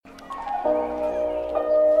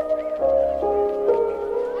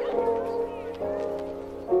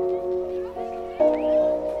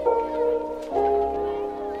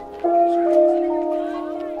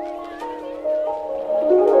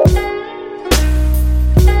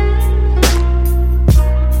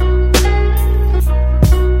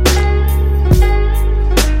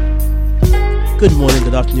Good morning,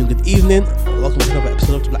 good afternoon, good evening. Welcome to another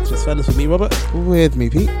episode of the Blacksmith's Furnace with me, Robert. With me,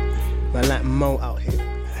 Pete. Man, like Mo out here.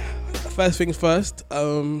 First things first,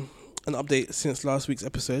 an update since last week's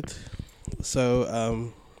episode.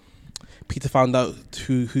 So, Peter found out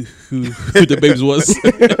who the babes was.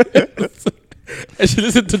 And she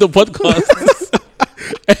listened to the podcast.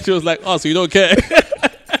 And she was like, oh, so you don't care?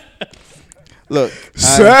 Look, Which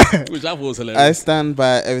I thought was hilarious. I stand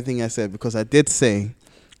by everything I said because I did say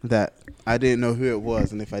that I didn't know who it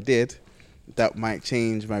was, and if I did, that might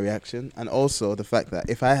change my reaction. And also the fact that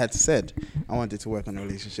if I had said I wanted to work on a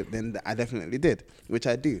relationship, then I definitely did, which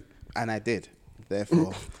I do, and I did.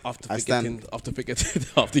 Therefore, after you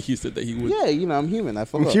said that he would. Yeah, you know, I'm human. I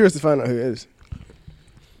forgot. I'm curious to find out who it is.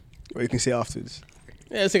 Or you can say afterwards.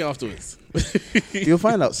 Yeah, let's take it afterwards. You'll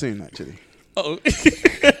find out soon, actually. Oh.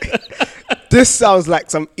 This sounds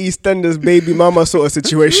like some EastEnders baby mama sort of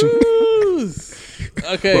situation.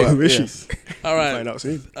 Okay. Well, who is she? All right. Find out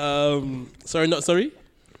soon. Sorry, not sorry.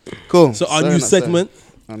 Cool. So our new segment.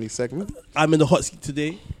 Our new segment. I'm in the hot seat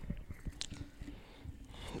today.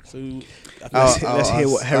 So Let's hear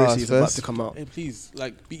what heresy is about to come out. hey, please,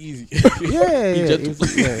 like, be easy. Yeah, Be gentle.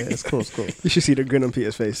 it's cool, it's cool. You should see the grin on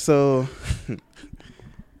Peter's face. So,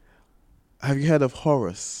 have you heard of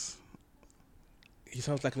Horus? He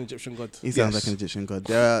sounds like an Egyptian god. He sounds like an Egyptian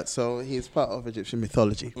god. So he's part of Egyptian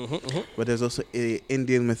mythology. But there's also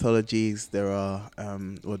Indian mythologies. There are,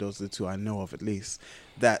 well, those are the two I know of at least,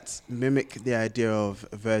 that mimic the idea of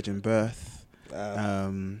virgin birth. I've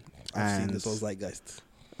seen this one's Zeitgeist.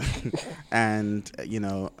 And, you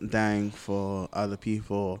know, dying for other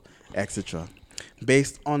people, etc.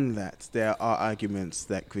 Based on that, there are arguments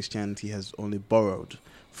that Christianity has only borrowed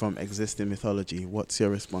from existing mythology. What's your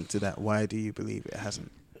response to that? Why do you believe it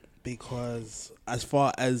hasn't? Because as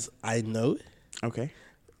far as I know, Okay.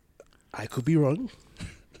 I could be wrong,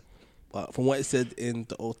 but from what it said in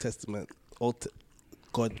the Old Testament,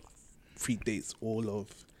 God predates all of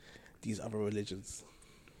these other religions.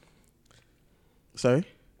 Sorry?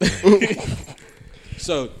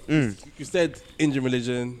 So, you said Indian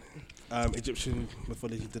religion, Egyptian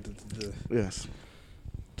mythology, Yes.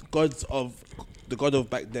 The God of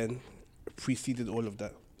back then preceded all of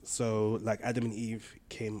that. So, like Adam and Eve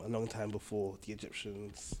came a long time before the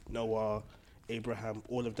Egyptians, Noah, Abraham,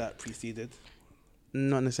 all of that preceded.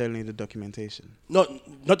 Not necessarily the documentation. Not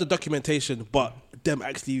the documentation, but them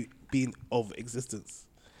actually being of existence.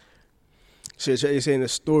 So you're saying the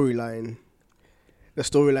storyline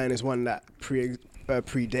is one that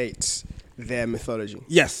predates their mythology.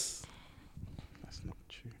 Yes. That's not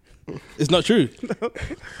true. It's not true.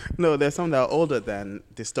 No, there's some that are older than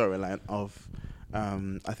the storyline of,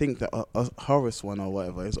 I think the Horus one or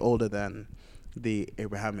whatever is older than the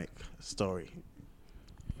Abrahamic story.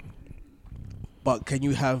 But can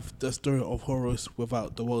you have the story of Horus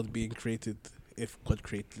without the world being created if God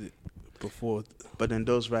created it before? But then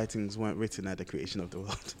those writings weren't written at the creation of the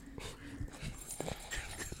world.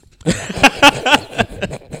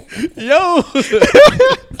 Yo!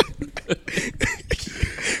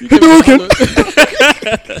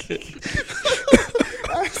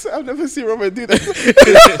 I've never seen Robert do that.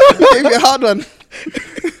 Gave me a hard one.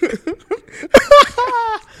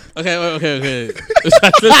 Okay.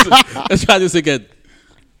 Let's try this again.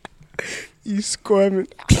 You squirming.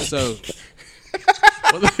 So,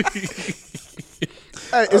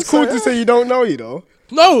 Hey, it's cool to say you don't know, you know.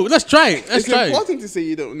 no, let's try it. Let's It's try it. important to say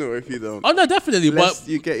you don't know if you don't. Oh no, definitely. Lest But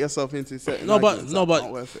you get yourself into certain No, but- arguments no, that but-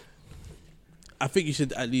 aren't worth it. I think you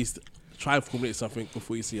should at least try and formulate something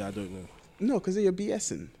before you say I don't know. No, because you're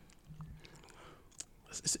BSing.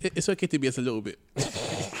 It's okay to BS a little bit.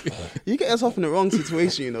 You get yourself in the wrong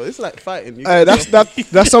situation, you know. It's like fighting. You Hey,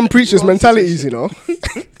 that's some preachers' mentalities, you know.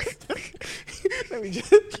 Let me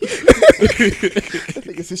just. I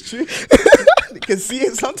think this is true. You can see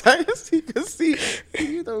it sometimes. You can see.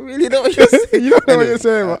 You don't really know what you're saying. You don't know what you're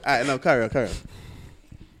saying, man. Alright, no, carry on.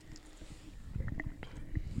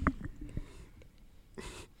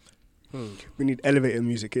 We need elevator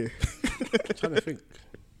music here. I'm trying to think.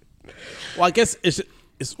 Well, I guess it's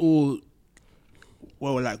all,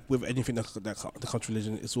 well, like with anything that comes to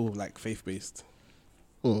religion, it's all like faith based.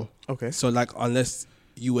 Okay. So like unless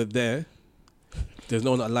you were there, there's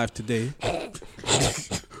no one alive today. I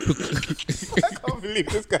can't believe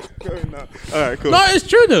this guy's going now. Alright, cool. No, it's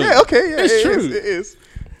true though. Yeah, okay, yeah, it's true. It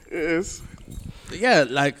is. Yeah,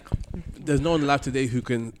 like there's no one alive today who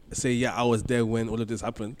can say, yeah, I was there when all of this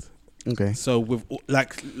happened. Okay. So with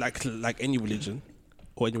like any religion,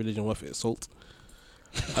 or any religion worth its salt,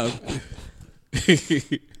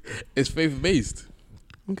 it's faith based.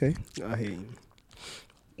 Okay. I hear you.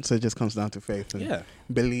 So it just comes down to faith and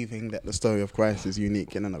believing that the story of Christ is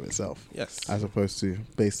unique in and of itself. Yes. As opposed to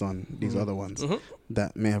based on these other ones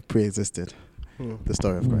that may have pre-existed the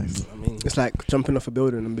story of Christ. I mean, It's like jumping off a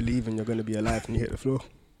building and believing you're going to be alive when you hit the floor.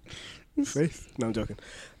 Faith? No, I'm joking.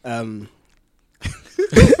 I'm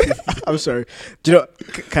sorry. Do you know?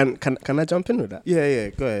 Can I jump in with that? Yeah,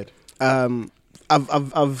 go ahead.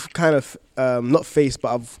 I've kind of not faced,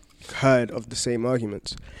 but I've heard of the same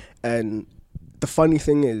arguments, and the funny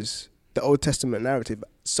thing is, the Old Testament narrative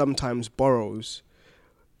sometimes borrows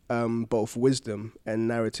both wisdom and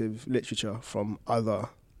narrative literature from other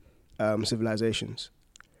civilizations.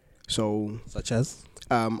 So, such as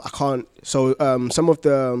I can't. So, some of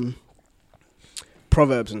the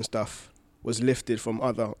proverbs and stuff was lifted from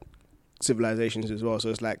other civilizations as well. So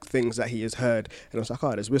it's like things that he has heard, and I was like,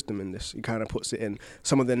 oh, there's wisdom in this. He kind of puts it in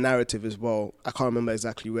some of the narrative as well. I can't remember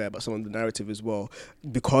exactly where, but some of the narrative as well,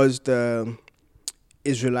 because the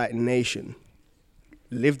Israelite nation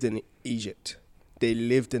lived in Egypt, they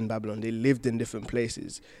lived in Babylon, they lived in different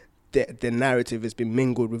places. The narrative has been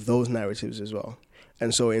mingled with those narratives as well.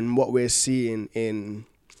 And so in what we're seeing in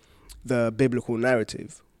the biblical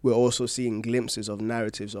narrative, we're also seeing glimpses of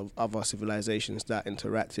narratives of other civilizations that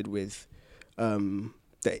interacted with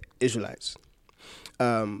the Israelites.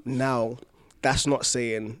 Now, that's not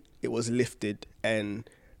saying it was lifted and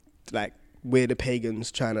like we're the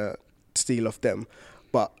pagans trying to steal off them.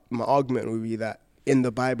 But my argument would be that in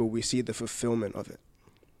the Bible, we see the fulfillment of it.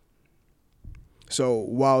 So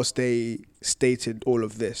whilst they stated all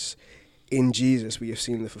of this, in Jesus, we have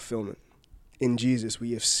seen the fulfillment. In Jesus,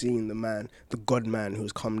 we have seen the man, the God-man who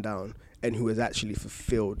has come down and who has actually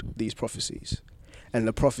fulfilled these prophecies. And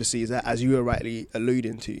the prophecies, that, as you were rightly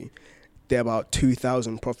alluding to, there are about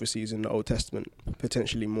 2,000 prophecies in the Old Testament,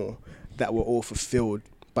 potentially more, that were all fulfilled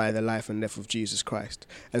by the life and death of Jesus Christ.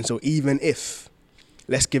 And so even if,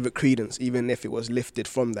 let's give it credence, even if it was lifted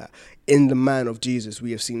from that, in the man of Jesus,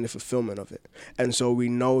 we have seen the fulfillment of it. And so we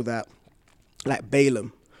know that, like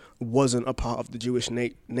Balaam wasn't a part of the Jewish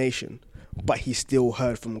nation, but he still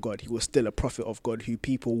heard from God. He was still a prophet of God who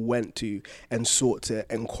people went to and sought to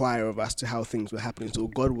inquire of as to how things were happening. So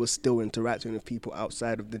God was still interacting with people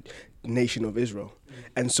outside of the nation of Israel.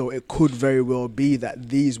 And so it could very well be that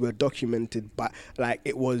these were documented, but like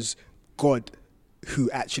it was God who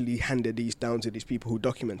actually handed these down to these people who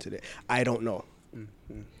documented it. I don't know.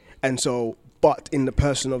 And so, but in the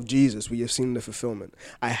person of Jesus, we have seen the fulfillment.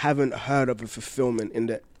 I haven't heard of a fulfillment in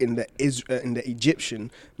the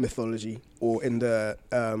Egyptian mythology or in the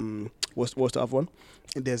what's the other one?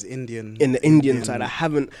 There's Indian. In the Indian side,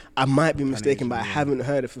 I might be mistaken, but I haven't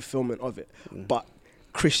heard a fulfillment of it. But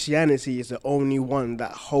Christianity is the only one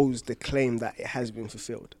that holds the claim that it has been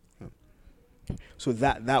fulfilled. So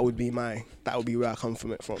that would be where I come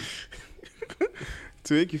from it from.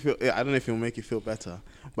 To make you feel, I don't know if it'll make you feel better,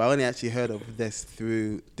 but I only actually heard of this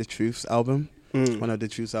through the Truths album, one of the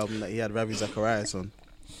Truths album that he had Ravi Zacharias on.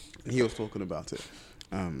 He was talking about it,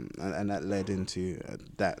 and that led into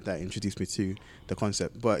that introduced me to the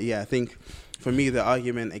concept. But yeah, I think for me the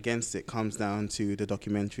argument against it comes down to the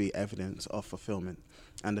documentary evidence of fulfillment.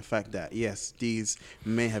 And the fact that, yes, these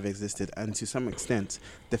may have existed, and to some extent,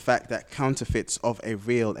 the fact that counterfeits of a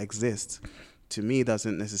real exist, to me,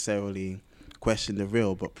 doesn't necessarily question the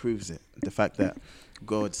real, but proves it. The fact that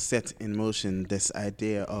God set in motion this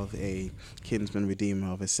idea of a kinsman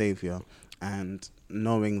redeemer, of a savior, and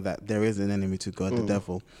knowing that there is an enemy to God, the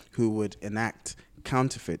devil, who would enact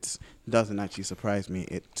counterfeits, doesn't actually surprise me.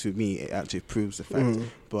 To me, it actually proves the fact.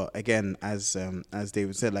 But again, as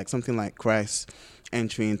David said, like something like Christ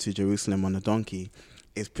entering into Jerusalem on a donkey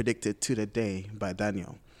is predicted to the day by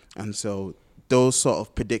Daniel. And so those sort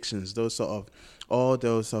of predictions, all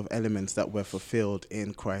those sort of elements that were fulfilled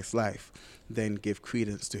in Christ's life, then give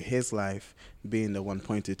credence to his life being the one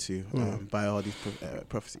pointed to by all these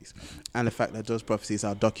prophecies. And the fact that those prophecies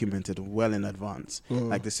are documented well in advance,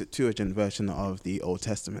 like the Septuagint version of the Old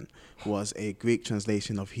Testament was a Greek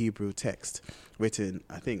translation of Hebrew text written,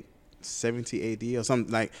 I think, 70 AD or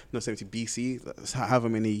something, like, no, 70 BC, however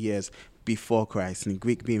many years before Christ. And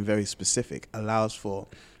Greek, being very specific, allows for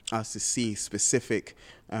us to see specific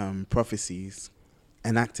prophecies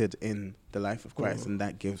enacted in the life of Christ, and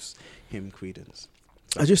that gives him credence.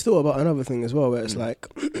 I just thought about another thing as well, where it's like,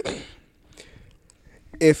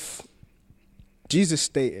 if Jesus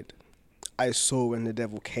stated, I saw when the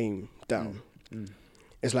devil came down,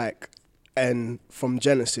 it's like, and from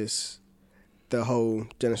Genesis, the whole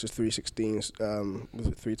Genesis 3:16, was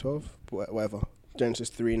it 3:12? Whatever. Genesis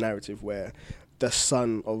 3 narrative where the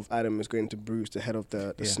son of Adam is going to bruise the head of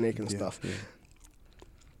the snake and stuff. Yeah.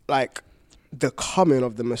 Like, the coming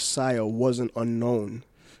of the Messiah wasn't unknown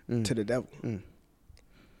to the devil. Mm.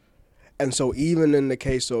 And so even in the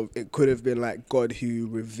case of, it could have been like God who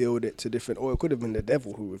revealed it to different, or it could have been the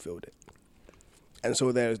devil who revealed it. And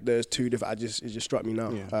so there's two different. it just struck me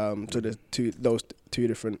now. Yeah. So there's those two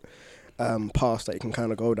different paths that you can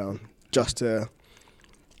kind of go down, just to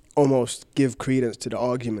almost give credence to the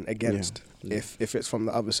argument against, if it's from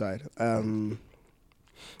the other side.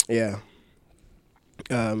 Yeah.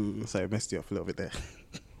 Sorry, I messed you up a little bit there.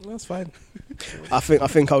 That's fine. I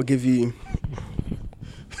think I'll give you.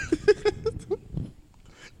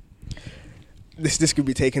 This could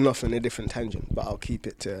be taken off in a different tangent, but I'll keep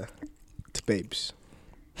it to babes.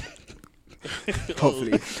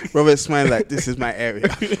 Hopefully. Robert's smiling like, this is my area.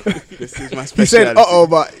 This is my specialty. He said, "Uh-oh,"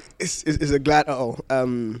 but it's a glad uh-oh.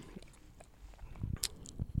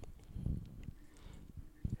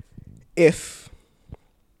 If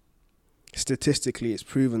statistically it's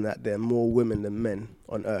proven that there are more women than men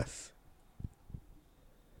on Earth,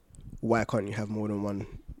 why can't you have more than one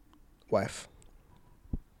wife?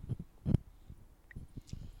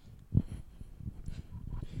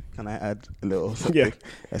 Can I add a little something? Yeah.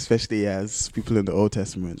 Especially as people in the Old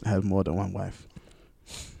Testament had more than one wife.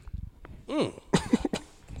 Okay,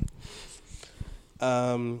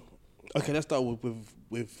 let's start with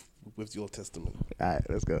the Old Testament. All right,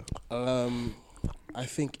 let's go. I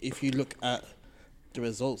think if you look at the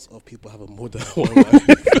results of people having more than one wife,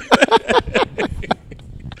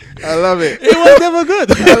 I love it. it was never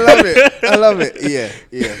good. I love it. Yeah.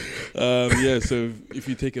 Yeah, so if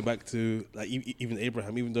you take it back to like even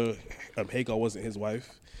Abraham, even though Hagar wasn't his wife,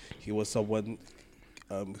 he was someone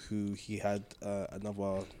who he had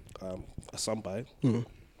another a son by, and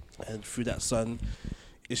through that son,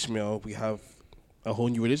 Ishmael, we have a whole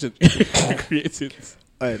new religion created.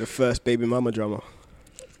 The first baby mama drama.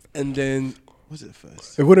 And then Was it the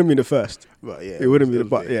first? It wouldn't be the first. But yeah, It wouldn't be the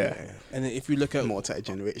but yeah. and then if you look at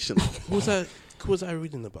multi-generational. who was I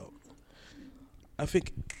reading about? I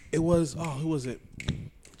think it was who was it?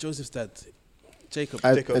 Joseph's dad, Jacob.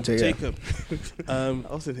 Jacob. That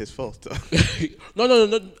wasn't his fault though.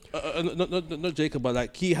 Not Jacob, but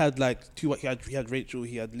like he had like two. He had Rachel,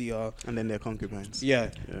 he had Leah, And then their concubines.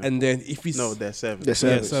 yeah. And then if you They're servants. They're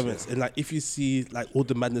servants. servants, and like if you see like all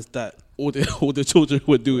the madness that all the children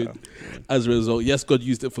were doing as a result, yes, God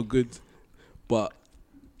used it for good, but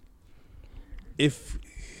if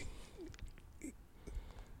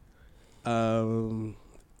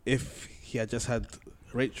he had just had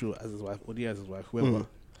Rachel as his wife, or Leah as his wife, whoever,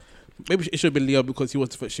 maybe it should have been Leah because she was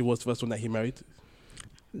the first one that he married.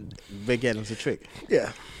 But again, it was a trick.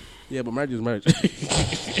 Yeah. Yeah, but marriage is marriage.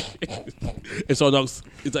 And someone asks,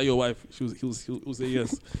 "Is that your wife?" He'll say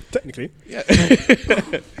yes. Technically. Yeah.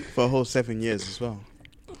 For a whole 7 years as well.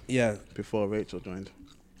 Yeah. Before Rachel joined.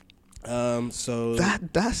 So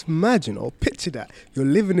That's mad, you know. Picture that. You're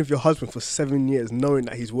living with your husband for 7 years knowing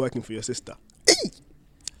that he's working for your sister.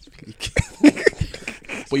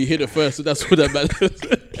 but you hit it first, so that's what that matters.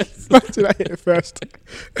 Imagine I hit it first.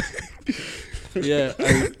 Yeah.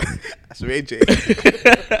 That's Ray J.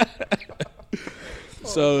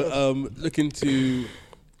 So looking to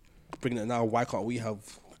bring that now, why can't we have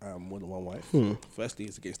more than one wife? Firstly,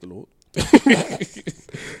 it's against the law.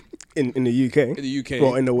 In the UK. In the UK.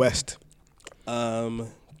 Well, in the West.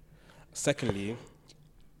 Secondly,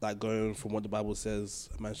 like going from what the Bible says,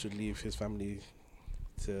 a man should leave his family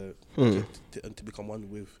to become one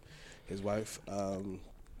with his wife.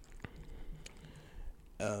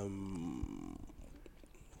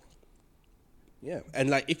 Yeah, and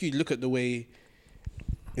like if you look at the way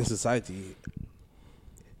in society,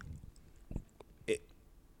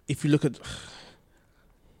 if you look at,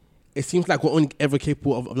 it seems like we're only ever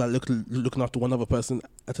capable of like looking after one other person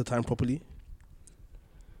at a time properly.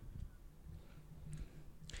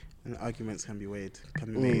 And arguments can be made to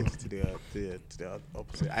the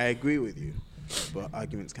opposite. I agree with you, but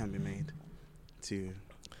arguments can be made to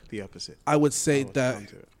the opposite. I would say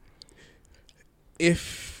that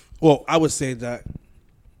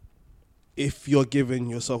if you're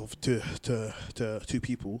giving yourself to two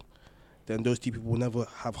people, then those two people will never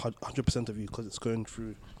have 100% of you because it's going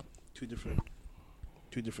through two different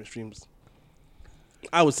streams.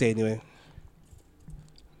 I would say anyway.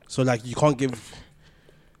 So like you can't give.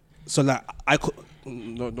 So like I could.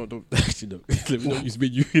 No, actually no. Let me not use me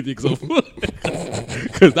you the example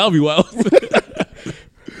because that'll be wild.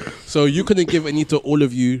 So you couldn't give any to all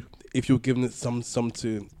of you if you're giving it some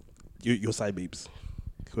to your side babes,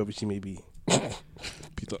 whoever she may be.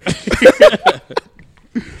 Peter.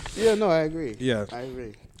 Yeah, no, I agree. Yeah, I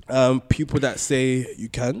agree. people that say you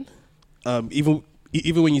can, even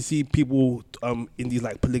even when you see people in these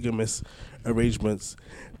like polygamous arrangements,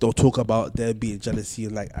 they'll talk about there being jealousy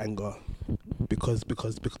and like anger because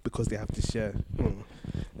they have to share.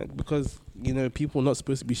 Because people are not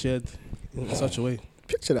supposed to be shared in such a way.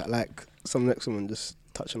 Picture that, like some next woman just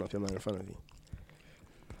touching up your man in front of you.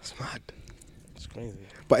 It's mad. It's crazy.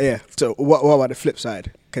 But yeah, so what about the flip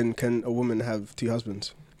side? Can a woman have 2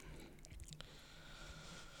 husbands?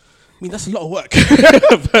 I mean, that's a lot of work.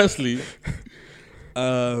 Personally,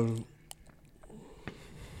 no.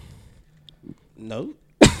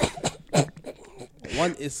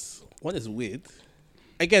 One is weird.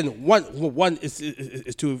 Again, one is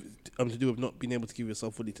to do with not being able to give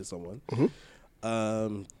yourself fully to someone.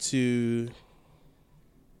 Mm-hmm. Two,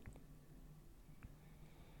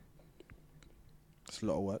 it's a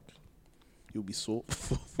lot of work. You'll be sore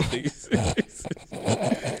for things.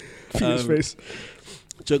 Penis face.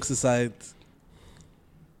 Jokes aside,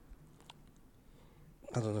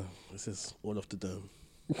 I don't know. This is all off the dome.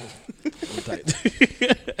 I'm tired.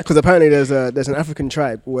 Because apparently there's an African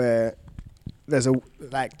tribe where the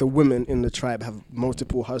women in the tribe have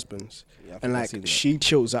multiple husbands, Yeah, and like she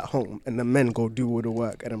chills at home, and the men go do all the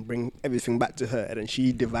work, and then bring everything back to her, and then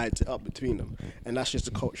she divides it up between them, and that's just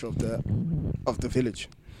the culture of the village.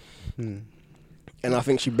 And I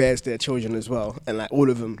think she bears their children as well, and like all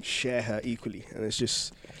of them share her equally, and it's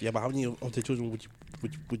just but how many of their children would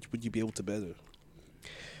you be able to bear though?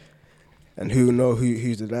 And who know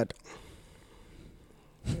who's the dad?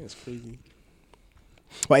 Yeah, it's crazy.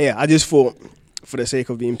 But yeah, I just thought, for the sake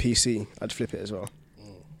of being PC, I'd flip it as well.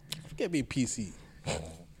 Forget being PC.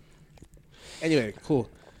 Anyway, cool.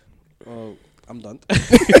 I'm done.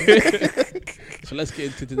 So let's get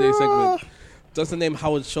into today's segment. Does the name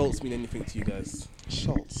Howard Schultz mean anything to you guys?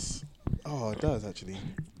 Schultz. Oh, it does actually.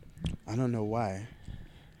 I don't know why.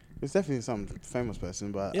 It's definitely some famous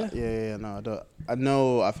person, but yeah, no, I don't. I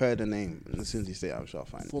know I've heard the name. And as soon as you say it, I'm sure I'll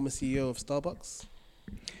find it. Former CEO of Starbucks.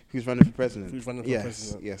 Who's running for president? President?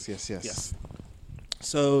 Yes.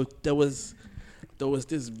 So there was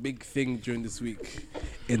this big thing during this week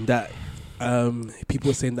in that people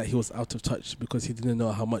were saying that he was out of touch because he didn't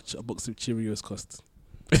know how much a box of Cheerios cost.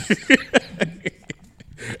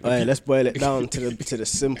 Alright, let's boil it down to the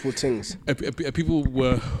simple things. People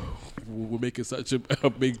were making such a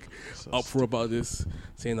big uproar about this,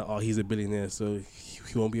 saying that he's a billionaire, so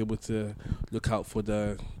he won't be able to look out for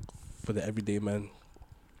the everyday man.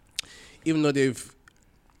 Even though they've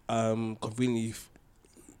conveniently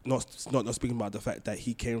not speaking about the fact that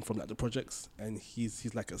he came from like the projects and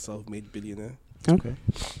he's like a self-made billionaire. Okay.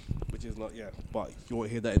 Which is not, but you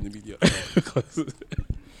won't hear that in the media.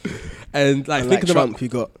 And like thinking Trump, about, he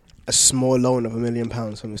got a small loan of £1 million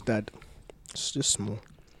from his dad. It's just small.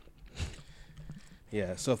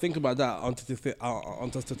 Yeah, so think about that. I want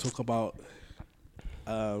us to talk about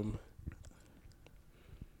are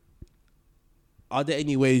there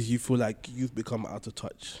any ways you feel like you've become out of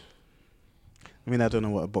touch? I mean, I don't know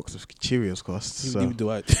what a box of Cheerios costs. Neither do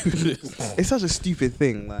I. It's such a stupid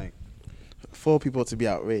thing. Like, for people to be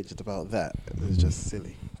outraged about that is just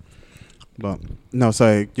silly. But no,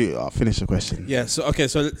 sorry. I'll finish the question. Yeah. So okay.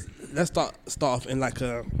 So let's start off in like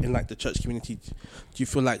the church community. Do you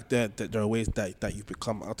feel like there are ways that you've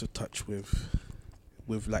become out of touch with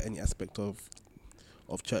like any aspect of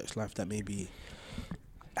church life that maybe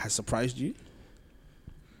has surprised you?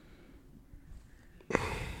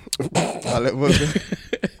 I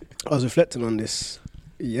was reflecting on this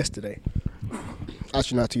yesterday.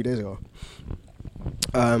 Actually, not 2 days ago.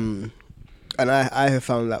 And I have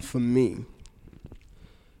found that for me,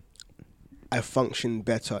 I function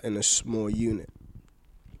better in a small unit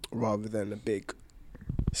rather than a big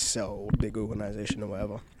cell, big organization or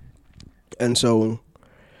whatever. And so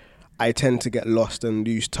I tend to get lost and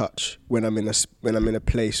lose touch when I'm in a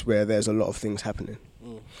place where there's a lot of things happening.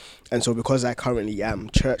 And so because I currently am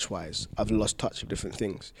church-wise, I've lost touch with different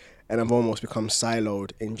things. And I've almost become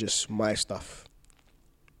siloed in just my stuff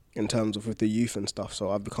in terms of with the youth and stuff.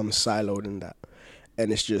 So I've become siloed in that.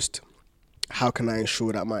 And it's just, how can I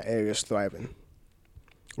ensure that my area is thriving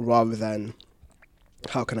rather than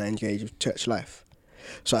how can I engage with church life?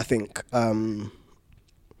 So I think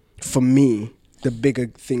for me, the bigger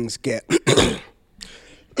things get,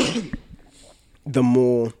 the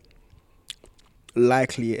more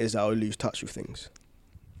likely it is that I'll lose touch with things.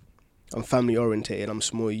 I'm family orientated. I'm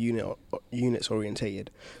small units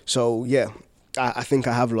orientated. So yeah, I think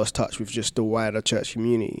I have lost touch with just the wider church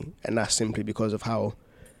community, and that's simply because of how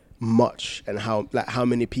much and how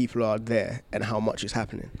many people are there and how much is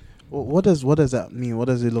happening. Well, what does that mean? What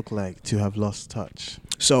does it look like to have lost touch?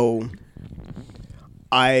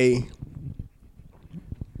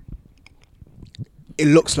 it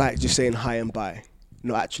looks like just saying hi and bye,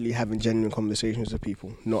 not actually having genuine conversations with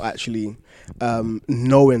people, not actually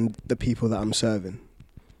knowing the people that I'm serving,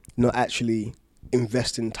 not actually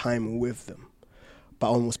investing time with them, but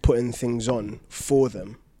almost putting things on for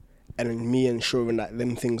them, and then me ensuring that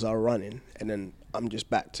them things are running, and then I'm just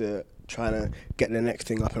back to trying to get the next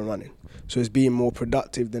thing up and running. So it's being more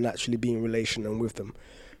productive than actually being relational with them.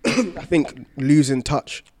 I think losing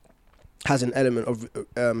touch has an element of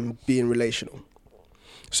being relational.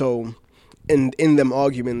 So in them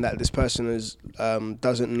arguing that this person is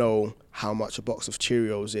doesn't know how much a box of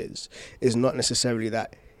Cheerios is not necessarily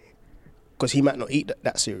that, because he might not eat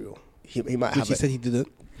that cereal. He might have. He said he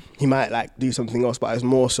didn't. He might like do something else, but it's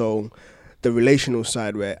more so the relational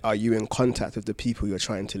side where are you in contact with the people you're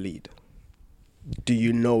trying to lead? Do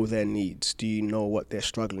you know their needs? Do you know what they're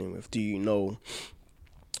struggling with? Do you know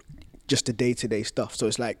just the day-to-day stuff? So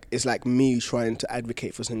it's like me trying to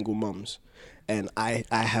advocate for single mums, and I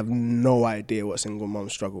have no idea what single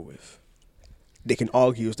mums struggle with. They can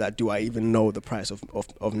argue is that, do I even know the price of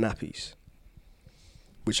nappies?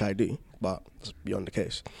 Which I do, but it's beyond the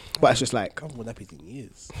case. But it's just like, I haven't worn nappies in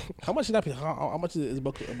years. How much is nappy? How much is a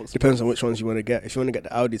box? Depends on which ones you want to get. If you want to get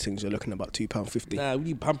the Audi things, you're looking at about £2.50. Nah, we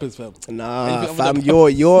need Pampers, fam. Nah, fam,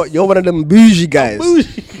 you're one of them bougie guys.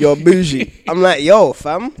 Bougie. You're bougie. I'm like, yo,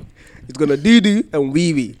 fam, it's gonna do and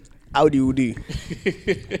wee. Audi will do.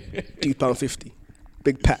 £2.50,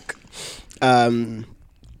 big pack. And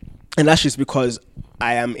that's just because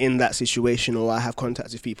I am in that situation, or I have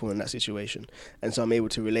contact with people in that situation, and so I'm able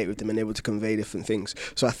to relate with them and able to convey different things.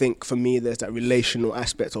 So I think for me, there's that relational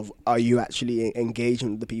aspect of, are you actually engaging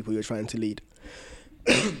with the people you're trying to lead?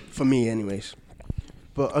 For me, anyways.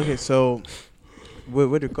 But okay, so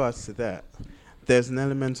with regards to that, there's an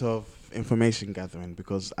element of information gathering,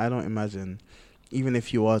 because I don't imagine, even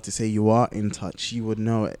if you are to say you are in touch, you would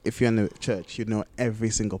know, if you're in the church, you'd know every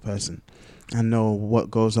single person and know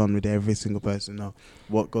what goes on with every single person, know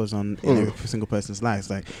what goes on in every single person's lives.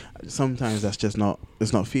 Like, sometimes that's just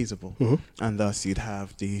it's not feasible. And thus you'd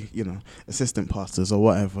have the, assistant pastors or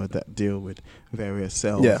whatever that deal with various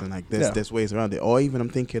cells, and like there's ways around it. Or even I'm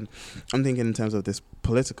thinking in terms of this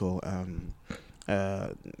political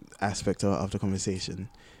aspect of the conversation.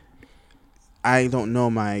 I don't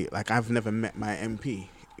know I've never met my MP,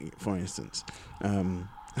 for instance.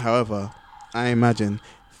 However, I imagine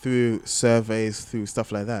through surveys, through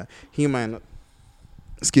stuff like that, he might not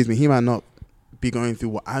be going through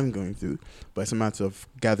what I'm going through, but it's a matter of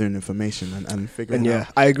gathering information and figuring out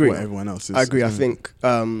I agree. what everyone else is. I agree. I think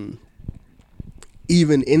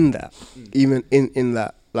even in that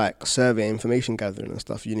like survey information gathering and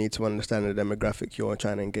stuff, you need to understand the demographic you're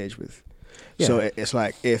trying to engage with. Yeah. So it's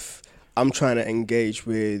like, if I'm trying to engage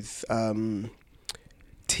with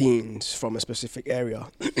teens from a specific area,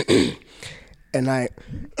 and I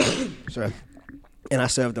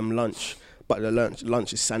serve them lunch, but the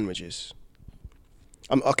lunch is sandwiches.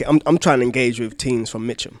 I'm trying to engage with teens from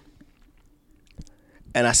Mitcham,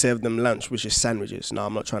 and I serve them lunch, which is sandwiches. Now,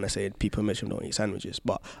 I'm not trying to say people in Mitcham don't eat sandwiches,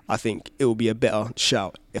 but I think it will be a better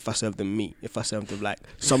shout if I serve them meat, if I serve them like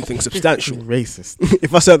something substantial. Racist.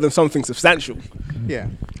 If I serve them something substantial. Yeah.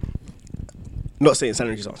 Not saying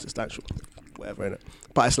sandwiches aren't substantial, whatever, innit?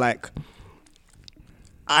 But it's like,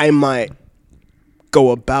 I might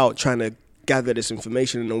go about trying to gather this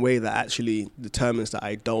information in a way that actually determines that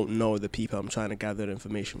I don't know the people I'm trying to gather the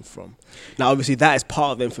information from. Now, obviously, that is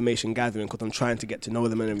part of the information gathering, because I'm trying to get to know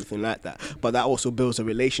them and everything like that. But that also builds a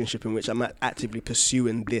relationship in which I'm actively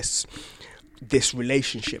pursuing this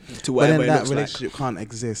relationship to whatever it looks like. But that relationship can't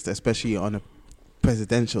exist, especially on a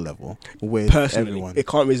presidential level, with personally, everyone. It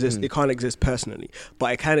can't resist. It can't exist personally,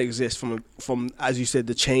 but it can exist from as you said,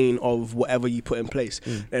 the chain of whatever you put in place,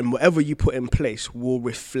 and whatever you put in place will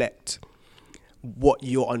reflect what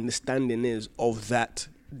your understanding is of that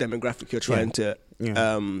demographic you're trying to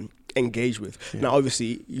engage with. Now,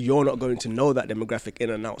 obviously, you're not going to know that demographic in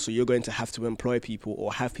and out, so you're going to have to employ people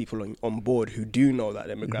or have people on board who do know that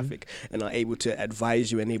demographic and are able to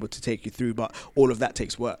advise you and able to take you through, but all of that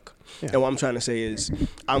takes work. And what I'm trying to say is,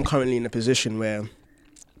 I'm currently in a position where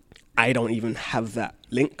I don't even have that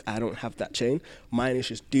link, I don't have that chain. Mine is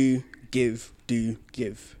just do, give.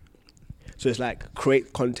 So it's like,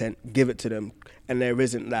 create content, give it to them, and there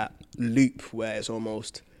isn't that loop where it's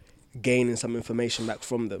almost gaining some information back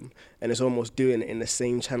from them, and it's almost doing it in the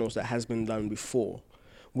same channels that has been done before,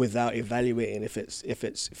 without evaluating if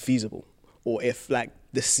it's feasible, or if like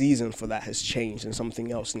the season for that has changed and something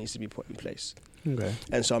else needs to be put in place. Okay.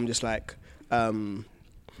 And so I'm just like, and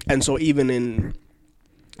so even in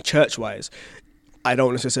church-wise, I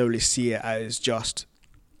don't necessarily see it as just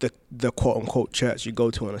the quote-unquote church you go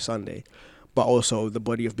to on a Sunday, but also the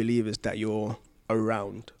body of believers that you're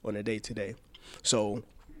around on a day-to-day. So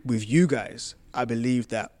with you guys, I believe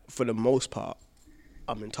that for the most part,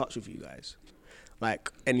 I'm in touch with you guys.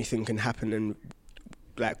 Like, anything can happen, and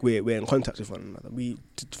like we're in contact with one another. We,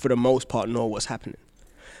 for the most part, know what's happening.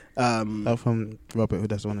 That from Robert, who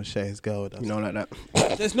doesn't want to share his girl with us. You know, like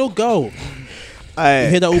that. There's no goal. You I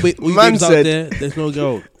hear that all Man babes out said- there? There's no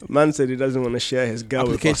goal. Man said he doesn't want to share his girl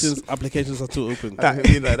with us. Applications are still open. I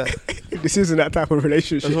didn't mean like that. This isn't that type of I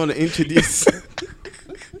relationship. just want to introduce.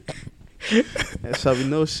 There shall be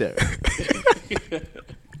no sharing.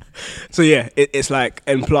 So yeah, it's like,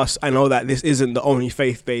 and plus I know that this isn't the only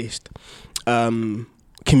faith-based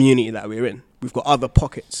community that we're in. We've got other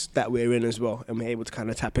pockets that we're in as well, and we're able to kind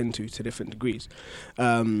of tap into to different degrees.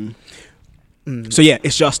 So yeah,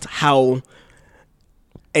 it's just how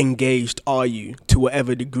engaged are you to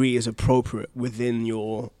whatever degree is appropriate within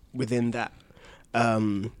that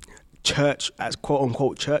church, as quote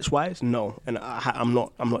unquote church wise. No, and I'm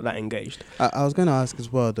not that engaged. I was going to ask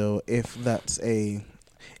as well, though, if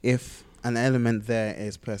an element there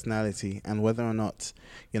is personality, and whether or not,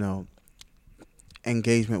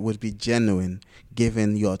 engagement would be genuine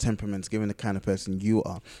given your temperaments, given the kind of person you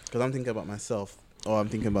are. Because I'm thinking about myself, or I'm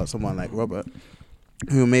thinking about someone like Robert,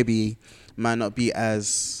 who maybe might not be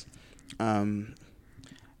as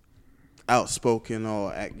outspoken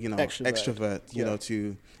or extrovert,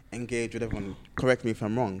 to engage with everyone. Correct me if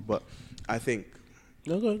I'm wrong, but I think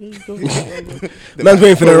No, go. Man's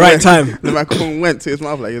waiting for the right time. the microphone went to his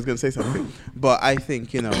mouth like he was going to say something. But I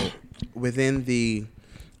think, within the,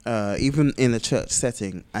 even in a church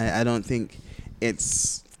setting, I don't think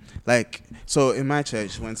it's like, so in my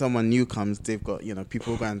church, when someone new comes, they've got,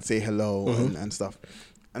 people go and say hello and stuff.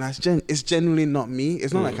 And it's genuinely not me.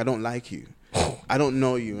 It's not like I don't like you. I don't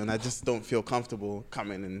know you, and I just don't feel comfortable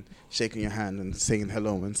coming and shaking your hand and saying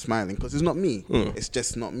hello and smiling, because it's not me. It's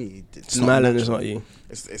just not me. It's Smiling not is not you.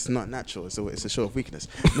 It's not natural. It's a show of weakness.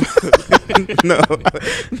 no.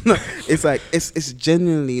 It's like it's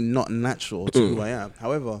genuinely not natural to who I am.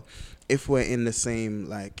 However, if we're in the same,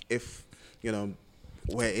 like, if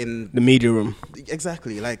we're in The media room.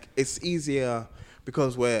 exactly, like, it's easier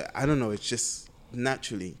because it's just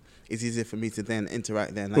naturally. It's easier for me to then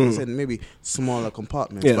interact there. And like I said, maybe smaller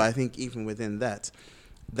compartments. Yeah. But I think even within that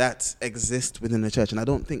exists within the church. And I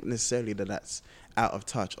don't think necessarily that that's out of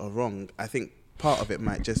touch or wrong. I think part of it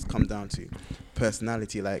might just come down to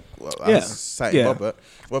personality. Like, I was citing Robert.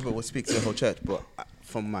 Robert will speak to the whole church, but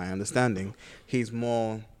from my understanding, he's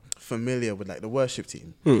more familiar with, like, the worship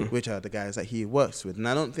team, which are the guys that he works with. And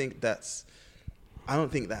I don't think that's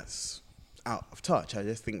out of touch. I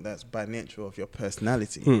just think that's by nature of your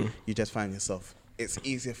personality. You just find yourself, it's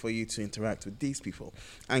easier for you to interact with these people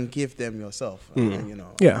and give them yourself.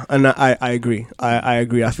 Yeah, and I agree. I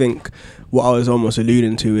agree. I think what I was almost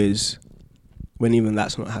alluding to is when even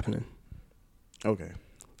that's not happening. Okay.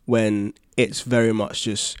 When it's very much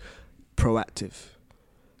just proactive.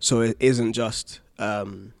 So it isn't just,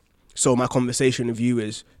 so my conversation with you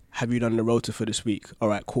is, have you done the rota for this week? All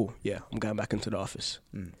right, cool. Yeah, I'm going back into the office.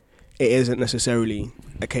 It isn't necessarily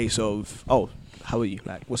a case of, oh, how are you?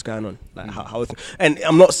 Like, what's going on? Like, how are things? And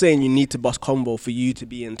I'm not saying you need to bust combo for you to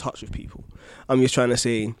be in touch with people. I'm just trying to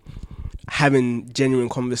say, having genuine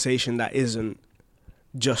conversation that isn't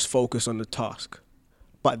just focused on the task,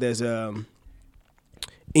 but there's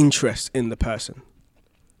interest in the person.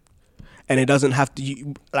 And it doesn't have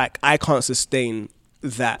to, I can't sustain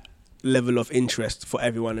that level of interest for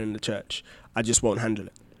everyone in the church. I just won't handle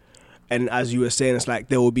it. And as you were saying, it's like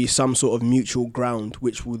there will be some sort of mutual ground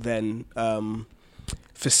which will then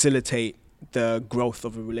facilitate the growth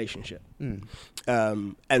of a relationship.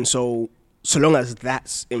 And so long as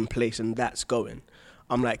that's in place and that's going,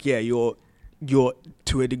 I'm like, yeah, you're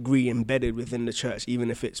to a degree embedded within the church,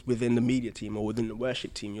 even if it's within the media team or within the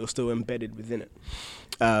worship team, you're still embedded within it.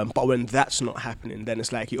 But when that's not happening, then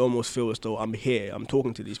it's like you almost feel as though I'm here, I'm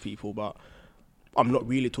talking to these people, but I'm not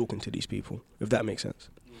really talking to these people, if that makes sense.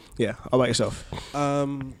 Yeah, how about yourself?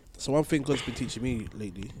 So one thing God's been teaching me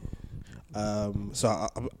lately, so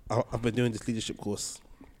I've been doing this leadership course,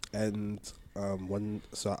 and I've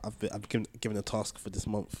been given a task for this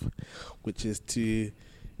month, which is to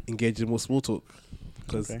engage in more small talk,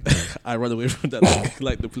 because I run away from that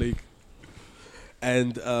like the plague.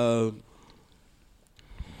 And so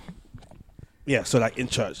like in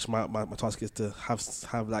church, my task is to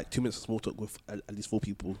have like 2 minutes of small talk with at least 4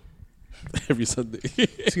 people every Sunday.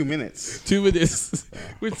 2 minutes. 2 minutes,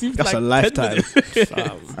 which seems that's like a lifetime.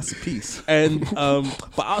 That's a piece. And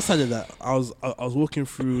but outside of that, I was walking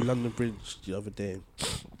through London Bridge the other day,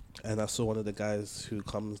 and I saw one of the guys who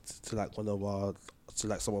comes to like one of our to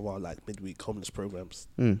like some of our like midweek homeless programs,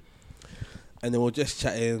 Mm. and then we're just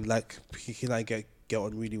chatting. Like he and I get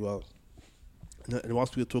on really well. And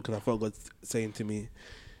whilst we were talking, I felt God saying to me,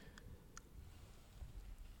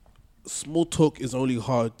 "Small talk is only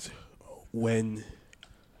hard when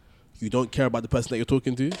you don't care about the person that you're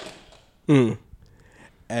talking to." Mm.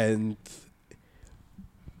 And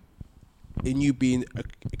in you being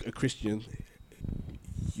a Christian,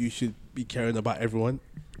 you should be caring about everyone.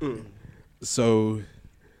 Mm. So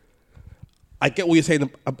I get what you're saying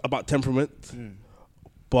about temperament,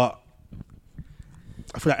 but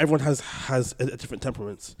I feel like everyone has a different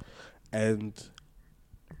temperaments, and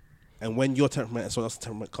when your temperament and someone else's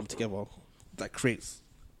temperament come together, that creates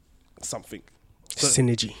something. So,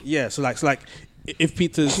 Synergy. yeah. So like if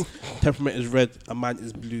Peter's temperament is red and mine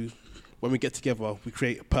is blue, when we get together, we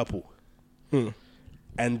create purple.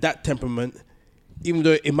 And that temperament, even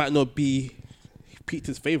though it might not be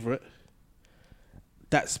Peter's favorite,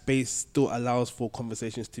 that space still allows for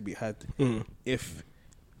conversations to be had if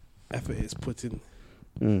effort is put in.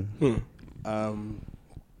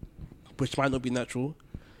 Which might not be natural,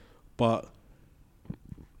 but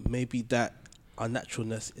maybe that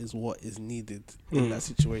unnaturalness is what is needed in that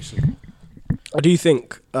situation. I do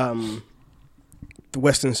think the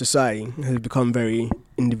Western society has become very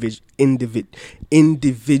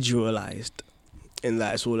individualized in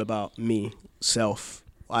that it's all about me, self,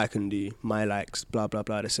 I can do, my likes, blah, blah,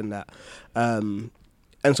 blah, this and that. And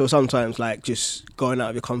so sometimes like just going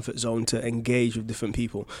out of your comfort zone to engage with different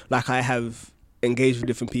people. Like I have engaged with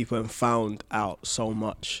different people and found out so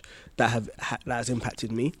much that has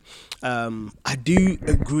impacted me. I do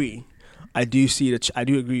agree. I do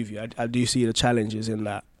agree with you. I do see the challenges in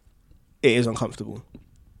that it is uncomfortable.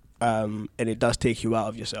 And it does take you out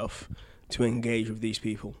of yourself to engage with these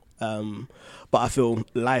people. But I feel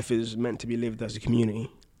life is meant to be lived as a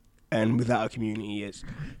community. And without a community,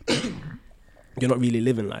 you're not really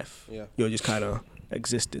living life. Yeah. You're just kind of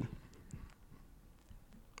existing.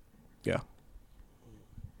 Yeah.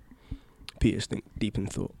 Peter's deep in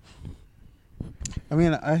thought. I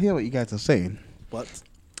mean, I hear what you guys are saying, But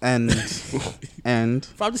and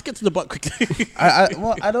if I'll just get to the butt quickly.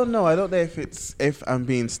 well, I don't know. I don't know if I'm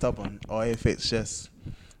being stubborn or if it's just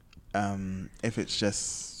a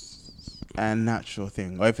natural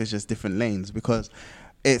thing or if it's just different lanes, because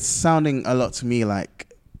it's sounding a lot to me like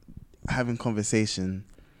having conversation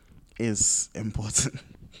is important,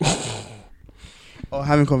 or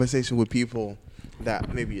having conversation with people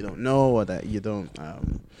that maybe you don't know or that you don't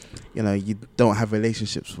you don't have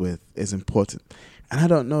relationships with is important. And I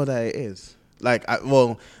don't know that it is. Like,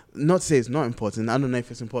 not to say it's not important. I don't know if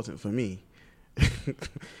it's important for me.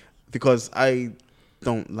 Because I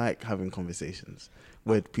don't like having conversations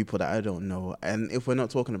with people that I don't know. And if we're not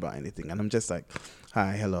talking about anything, and I'm just like,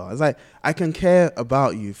 hi, hello. I was like, I can care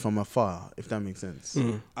about you from afar, if that makes sense.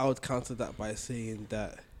 I would counter that by saying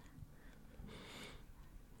that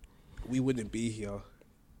we wouldn't be here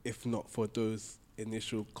if not for those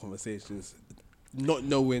initial conversations, not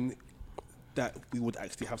knowing that we would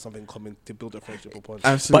actually have something in common to build a friendship upon.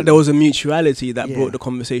 Absolutely. But there was a mutuality that brought the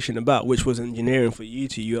conversation about, which was engineering for you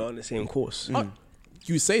two. You are on the same course.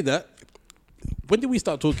 You say that. When did we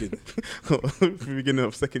start talking? Beginning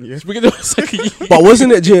of second year. Beginning of second year. But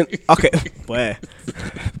wasn't it okay, where?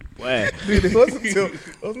 Dude, it wasn't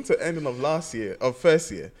until ending of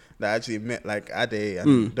first year that I actually met like Ade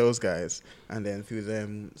and those guys, and then through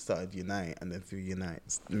them started Unite, and then through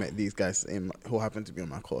Unite met these guys who happened to be on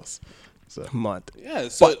my course. So Mad. Yeah.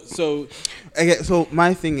 So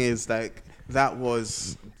my thing is like that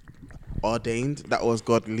was ordained. That was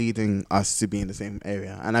God leading us to be in the same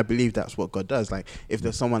area, and I believe that's what God does. Like if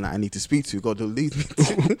there's someone that I need to speak to, God will lead me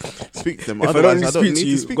to speak to them. If Otherwise, I don't need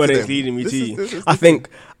to speak to you, God is leading me to you. I think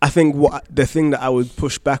what the thing that I would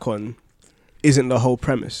push back on isn't the whole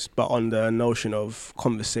premise, but on the notion of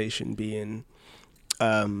conversation being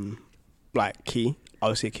like key. I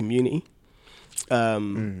would say community,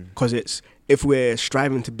 because it's if we're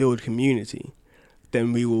striving to build community,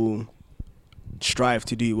 then we will strive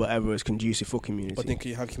to do whatever is conducive for community. But then can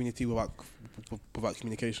you have community without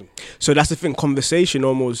communication? So that's the thing. Conversation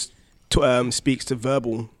almost speaks to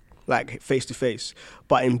verbal, like face to face.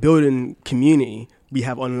 But in building community, we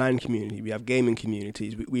have online community, we have gaming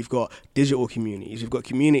communities, we've got digital communities, we've got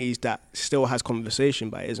communities that still has conversation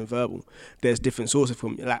but it isn't verbal. There's different sources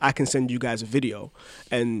from, like I can send you guys a video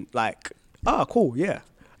and like, cool, yeah.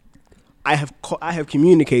 I have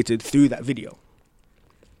communicated through that video,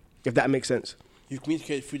 if that makes sense. You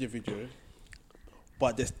communicate through the video,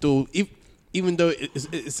 but there's still, even though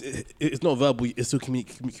it's not verbal, it's still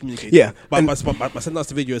communicating. Yeah. But sending us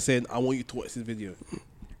the video saying, I want you to watch this video.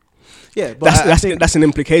 Yeah, but I think, that's an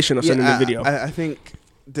implication of sending the video. I think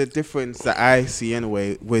the difference that I see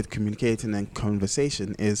anyway with communicating and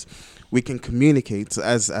conversation is we can communicate,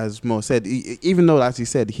 as Mo said, even though, as he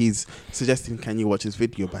said, he's suggesting can you watch his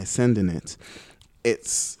video by sending it.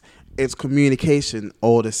 It's communication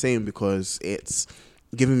all the same, because it's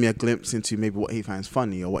giving me a glimpse into maybe what he finds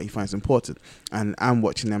funny or what he finds important, and I'm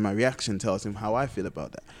watching, and my reaction tells him how I feel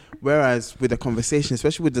about that. Whereas with a conversation,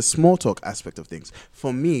 especially with the small talk aspect of things,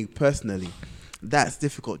 for me personally, that's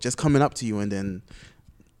difficult. Just coming up to you and then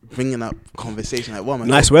bringing up conversation like, "What am I?"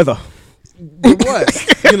 Nice weather. The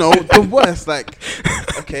worst, the worst. Like,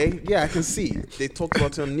 okay, yeah, I can see they talk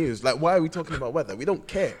about it on the news. Like, why are we talking about weather? We don't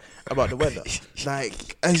care about the weather.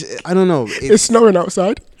 Like, I don't know. It's snowing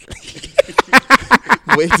outside.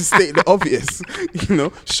 Way to state the obvious,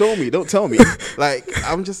 show me, don't tell me. Like,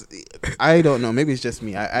 I don't know, maybe it's just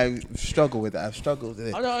me. I struggle with it. I've struggled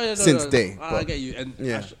with it since day. I get you, and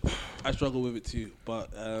yeah. I struggle with it too, but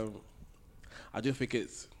I do think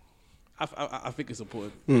I think it's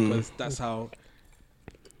important, because that's how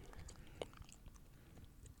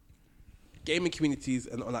gaming communities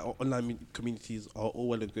and online communities are all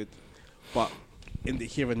well and good, but in the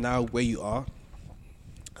here and now where you are,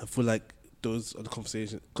 I feel like those are the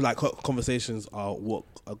conversations. Like, conversations are what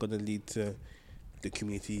are going to lead to the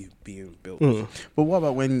community being built. But what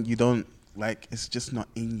about when you don't, like, it's just not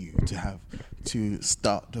in you to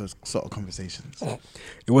start those sort of conversations?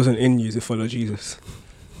 It wasn't in you to follow Jesus.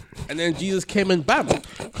 And then Jesus came and bam.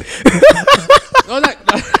 No, like,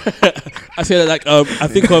 I say that, like, I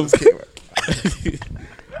think of.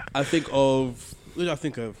 What do I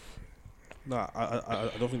think of? No, I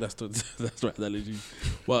don't think that's the right analogy.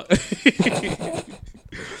 But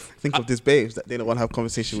think of these babes that they don't want to have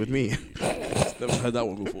conversation with me. Never heard that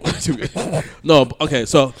one before. No, okay.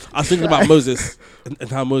 So I was thinking about Moses and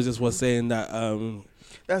how Moses was saying that.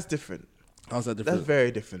 That's different. How's that different? That's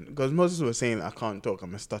very different, because Moses was saying, I can't talk,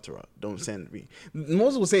 I'm a stutterer, don't send me.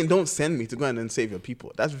 Moses was saying, don't send me to go and save your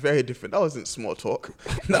people. That's very different. That wasn't small talk.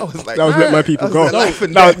 That was like, that was let my people go.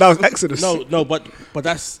 That was Exodus. No, but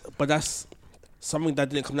that's something that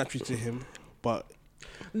didn't come naturally to him. But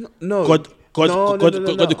no, God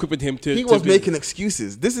equipped him to. He was making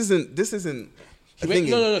excuses. This isn't.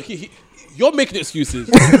 No. You're making excuses.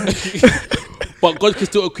 But God can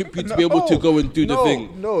still equip you to be able to go and do the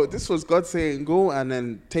thing. No, this was God saying, go and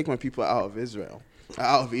then take my people out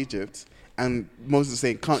of Egypt. And Moses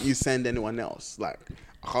saying, can't you send anyone else? Like,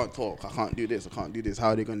 I can't talk, I can't do this, How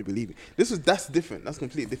are they going to believe me? That's different. That's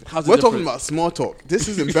completely different. We're talking about small talk. This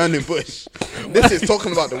isn't burning bush. This is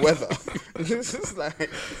talking about the weather. This is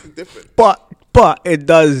different. But it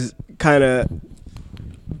does kind of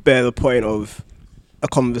bear the point of a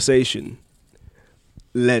conversation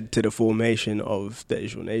led to the formation of the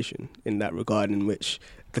Israel nation, in that regard, in which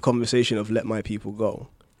the conversation of let my people go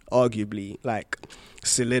arguably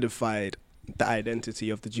solidified the identity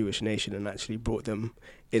of the Jewish nation and actually brought them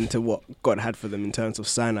into what God had for them in terms of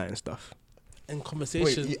Sinai and stuff. And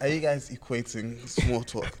conversation. Wait, are you guys equating small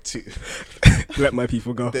talk to let my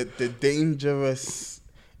people go? The dangerous,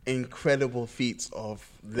 incredible feats of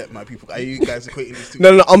let my people go. Are you guys equating these two?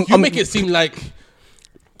 No, you make it seem like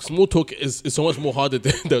small talk is so much more harder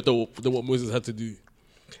than what Moses had to do.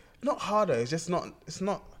 Not harder. It's just not. It's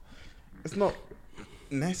not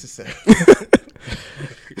necessary.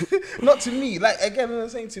 Not to me. Like, again, I'm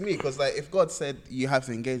saying to me, because if God said you have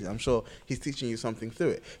to engage, I'm sure He's teaching you something through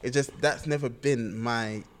it. It just, that's never been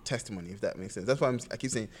my testimony, if that makes sense. That's why I keep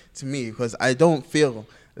saying to me, because I don't feel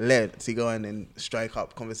led to go in and strike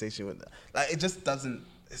up conversation with them. Like, it just doesn't.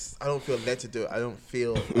 I don't feel led to do it. I don't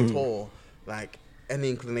feel at all any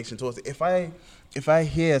inclination towards it. If I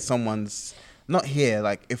hear someone's not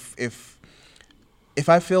here, if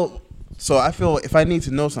I feel if I need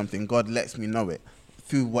to know something, God lets me know it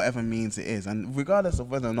through whatever means it is, and regardless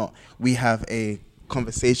of whether or not we have a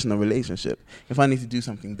conversational relationship, if I need to do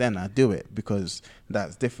something, then I do it, because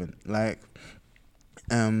that's different. I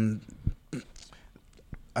don't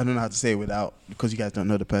know how to say it without, because you guys don't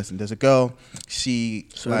know the person. There's a girl.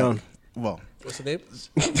 What's her name?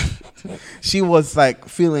 She was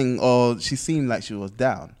feeling, or she seemed like she was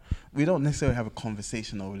down. We don't necessarily have a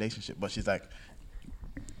conversational relationship, but she's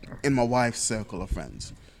in my wife's circle of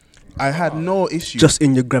friends. I had no issue. Just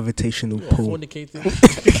in your gravitational pull. Fornicating.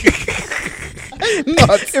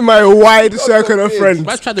 Not in my wide circle of friends.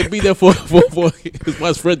 I tried to be there for his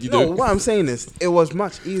wife's friend, No, what I'm saying is, it was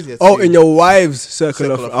much easier. In your wife's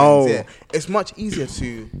circle of friends. Oh, yeah. It's much easier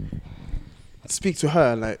to speak to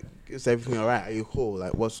her is everything all right? Are you cool?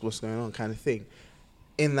 What's going on? Kind of thing.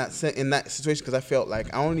 In that situation, because I felt I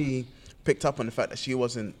only picked up on the fact that she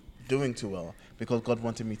wasn't doing too well because God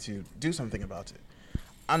wanted me to do something about it.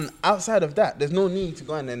 And outside of that, there's no need to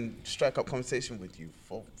go in and strike up conversation with you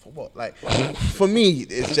for what? Like, for me,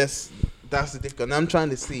 it's just, that's the difficult. And I'm trying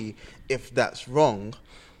to see if that's wrong,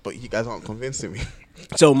 but you guys aren't convincing me.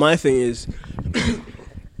 So my thing is,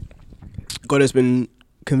 God has been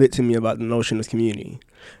convicting me about the notion of community,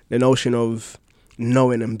 the notion of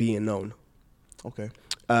knowing and being known. Okay.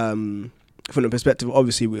 From the perspective,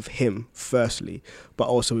 obviously, with Him, firstly, but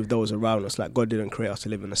also with those around us. Like, God didn't create us to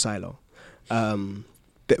live in a silo.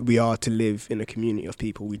 That we are to live in a community of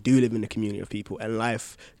people. We do live in a community of people, and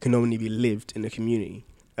life can only be lived in a community.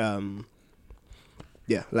 Life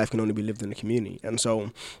can only be lived in a community. And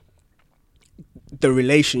so the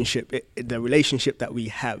relationship that we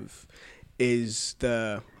have is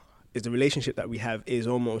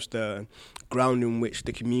almost the ground in which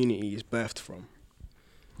the community is birthed from.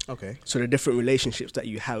 Okay. So the different relationships that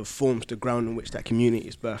you have forms the ground in which that community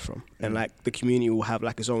is birthed from. And like the community will have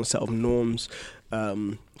like its own set of norms,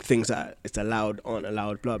 things that it's allowed, aren't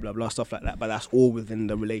allowed, blah, blah, blah, stuff like that. But that's all within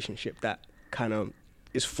the relationship that kind of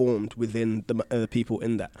is formed within the people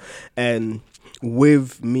in that. And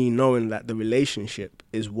with me knowing that the relationship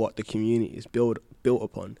is what the community is built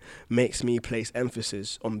upon, makes me place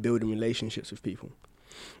emphasis on building relationships with people.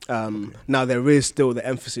 Now there is still the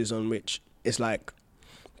emphasis on which it's like,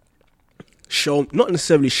 not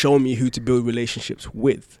necessarily show me who to build relationships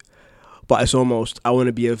with, but it's almost, I want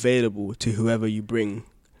to be available to whoever you bring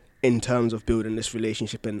in terms of building this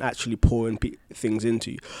relationship and actually pouring things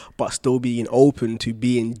into you, but still being open to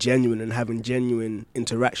being genuine and having genuine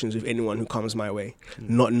interactions with anyone who comes my way,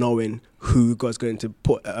 not knowing who God's going to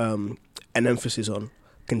put an emphasis on.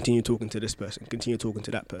 Continue talking to this person, continue talking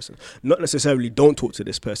to that person. Not necessarily don't talk to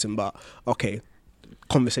this person, but okay,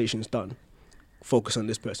 conversation's done. Focus on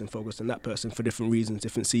this person, focus on that person for different reasons,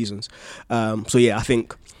 different seasons. I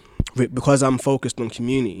think because I'm focused on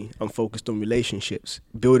community, I'm focused on relationships,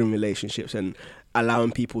 building relationships and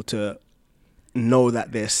allowing people to know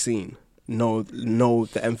that they're seen, know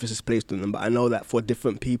the emphasis placed on them. But I know that for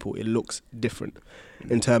different people, it looks different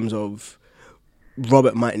in terms of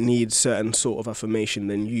Robert might need certain sort of affirmation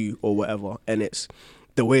than you or whatever. And it's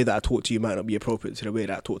the way that I talk to you might not be appropriate to the way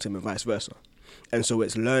that I talk to him and vice versa. And so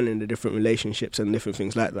it's learning the different relationships and different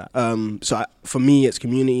things like that. For me, it's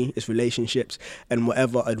community, it's relationships, and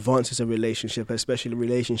whatever advances a relationship, especially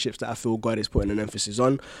relationships that I feel God is putting an emphasis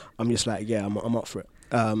on, I'm just like, yeah, I'm up for it.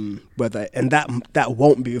 That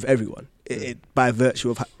won't be with everyone. It by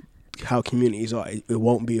virtue of how communities are, it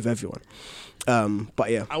won't be with everyone.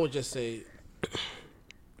 But yeah, I would just say,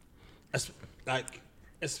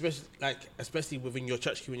 especially within your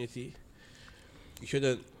church community,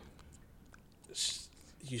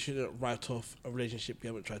 you shouldn't write off a relationship you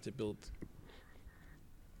haven't tried to build.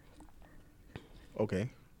 Okay.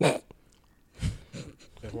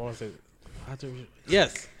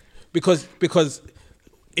 Yes, because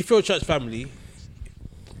if you're a church family,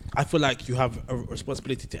 I feel like you have a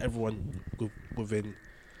responsibility to everyone within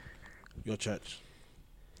your church,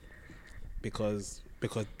 because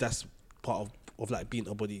that's part of like being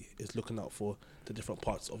a body, is looking out for the different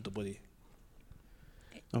parts of the body.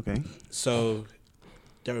 Okay. So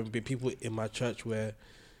there have been people in my church where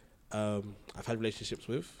I've had relationships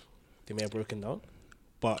with. They may have broken down,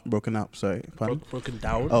 but broken up. Sorry, broken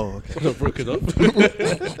down. Oh, okay. Not broken up.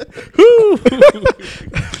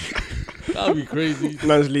 That'd be crazy.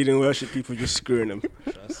 Man's leading worship, people just screwing them.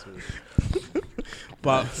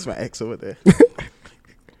 But that's my ex over there.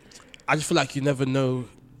 I just feel like you never know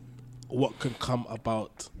what can come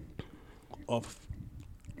about of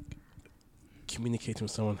communicating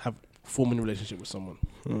with someone, forming a relationship with someone.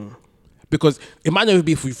 Because it might never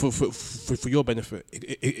be for your benefit.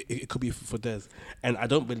 It could be for theirs. And I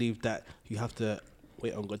don't believe that you have to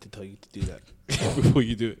wait on God to tell you to do that before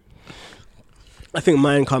you do it. I think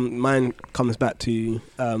mine comes back to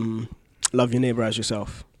love your neighbor as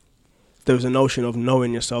yourself. There's a notion of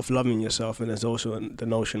knowing yourself, loving yourself, and there's also the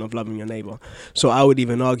notion of loving your neighbor. So I would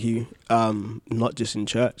even argue, not just in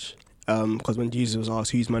church, because when Jesus was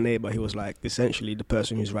asked, who's my neighbor, he was like, essentially the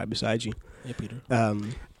person who's right beside you. Yeah, Peter.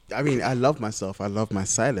 I mean, I love myself. I love my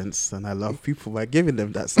silence, and I love people by giving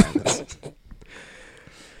them that silence.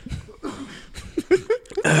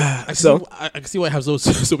 I can see why I have so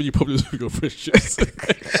many problems with your friendships.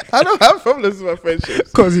 I don't have problems with my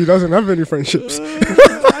friendships. Because he doesn't have any friendships.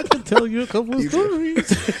 I can tell you a couple of stories.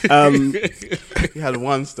 He had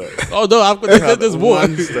one story. Oh no, there's more.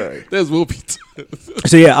 One story. There's more, Peter.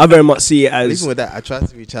 So yeah, I very much see it as... Even with that, I tried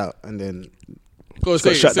to reach out and then... Go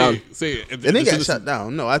got shut down. Say it. It didn't get shut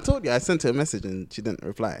down. No, I told you. I sent her a message and she didn't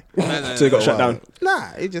reply. So it got shut down.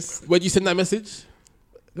 Nah, it just... When you send that message?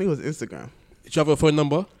 think it was Instagram. Do you have a phone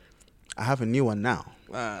number? I have a new one now.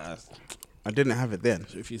 Ah, I didn't have it then.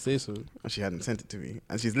 if you say so. And she hadn't sent it to me.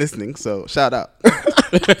 And she's listening, so shout out.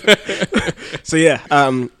 So yeah,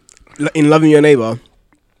 in loving your neighbor,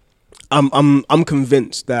 I'm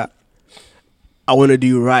convinced that I want to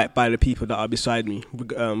do right by the people that are beside me,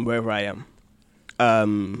 wherever I am.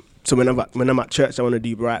 So when I'm at church, I want to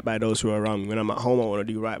do right by those who are around me. When I'm at home, I want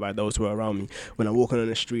to do right by those who are around me. When I'm walking on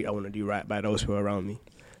the street, I want to do right by those who are around me.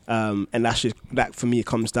 And that for me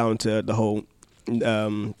comes down to the whole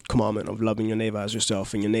commandment of loving your neighbor as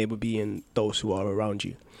yourself, and your neighbor being those who are around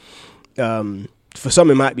you. For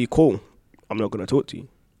some, it might be cool. I'm not going to talk to you.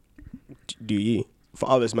 Do you? For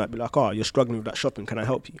others, it might be like, oh, you're struggling with that shopping. Can I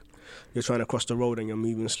help you? You're trying to cross the road and you're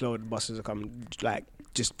moving slow. The buses are coming. Like,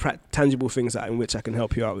 just tangible things in which I can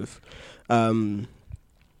help you out with. And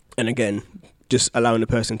again, just allowing the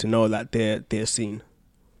person to know that they're seen.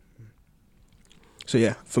 So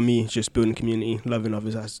yeah, for me, just building community, loving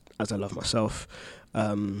others as I love myself.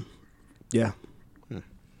 Yeah.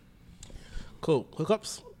 Cool.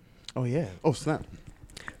 Hookups? Oh, yeah. Oh, snap.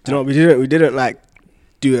 Do you know what we didn't like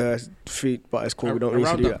do a 3, but it's cool. We don't need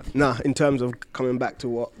to do roundup. that. Nah, in terms of coming back to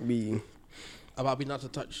what we. About being out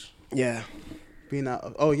of touch. Yeah. Being out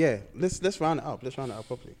of, oh, yeah. Let's round it up. Let's round it up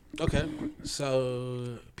properly. Okay.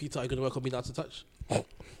 So, Peter, are you going to work on being out of touch?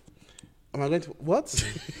 Am I going to, what?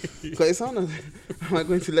 Because it sounded, am I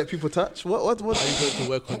going to let people touch? What? Are you going to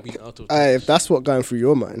work on being out of touch? If that's what going through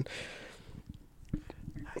your mind.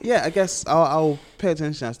 Yeah, I guess I'll pay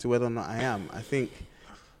attention as to whether or not I am. I think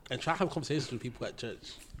And try to have conversations with people at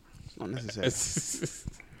church. it's not necessary. It's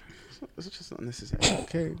just not necessary.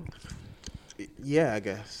 Okay. Yeah, I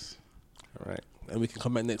guess. All right. And we can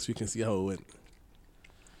come back next week and see how it went.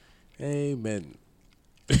 Amen.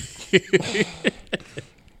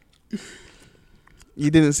 You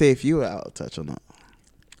didn't say if you were out of touch or not.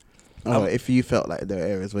 Or Um, if you felt like there were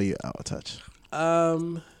areas where you're out of touch.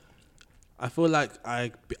 I feel like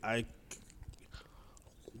I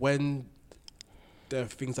when there are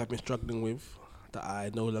things I've been struggling with that I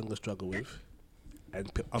no longer struggle with, and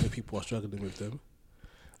other people are struggling with them,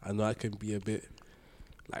 I know I can be a bit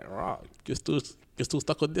like, rah, you're still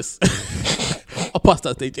stuck on this. I passed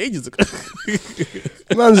that stage ages ago.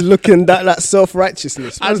 Man's looking that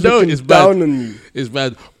self-righteousness. I Man's know, looking it's down bad. on you. It's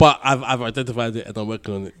bad, but I've identified it and I'm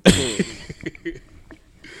working on it.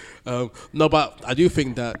 No, but I do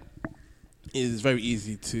think that it is very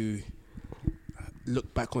easy to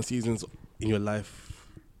look back on seasons in your life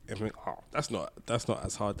and think, oh, that's not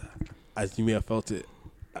as hard as you may have felt it.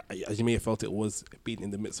 As you may have felt it was being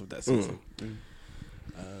in the midst of that season.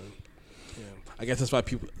 Yeah, I guess that's why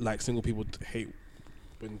people, like single people, hate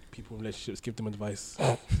when people in relationships give them advice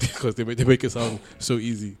because they make it sound so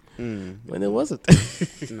easy when it wasn't.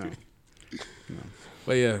 No.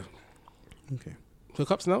 But yeah, Okay.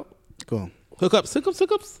 hookups now. Go on. Hookups.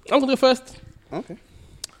 I'm gonna go first. Okay.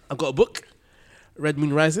 I've got a book, Red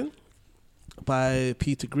Moon Rising, by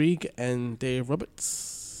Peter Grieg and Dave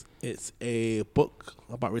Roberts. It's a book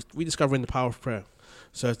about rediscovering the power of prayer.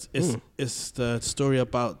 So it's the story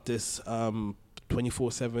about this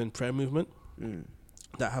 24/7 prayer movement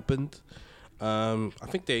that happened. I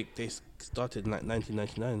think they started in like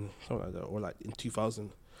 1999, something like that, or like in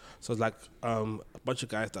 2000. So it's like a bunch of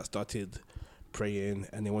guys that started praying,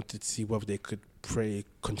 and they wanted to see whether they could pray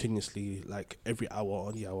continuously, like every hour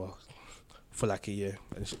on the hour, for like a year.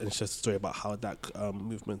 And it's just a story about how that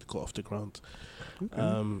movement got off the ground.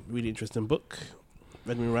 Okay. Really interesting book.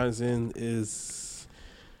 Red Moon Rising is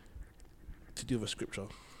to do with a scripture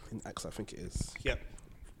in Acts, I think it is. Yep.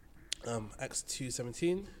 Acts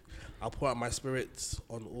 2:17. I'll pour out my spirit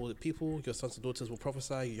on all the people. Your sons and daughters will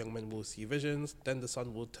prophesy. Your young men will see visions. Then the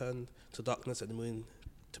sun will turn to darkness and the moon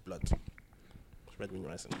to blood. Red Moon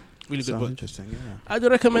Rising. Really good book. Interesting, yeah. I do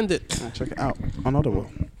recommend it. Check it out on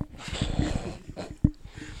Audible.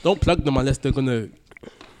 Don't plug them unless they're gonna.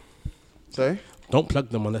 Sorry? Don't plug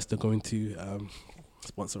them unless they're going to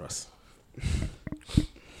sponsor us.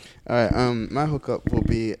 All right. My hookup will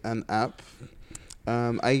be an app.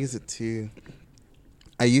 I used to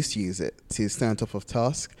use it to stay on top of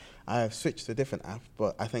tasks. I have switched to a different app,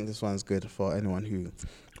 but I think this one's good for anyone who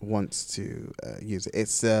wants to use it.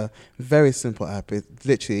 It's a very simple app. It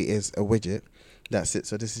literally is a widget. That's it.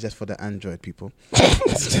 So this is just for the Android people.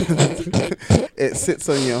 It sits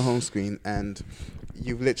on your home screen, and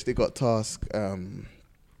you've literally got tasks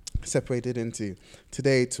separated into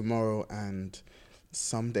today, tomorrow, and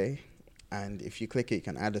someday. And if you click it, you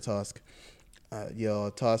can add a task.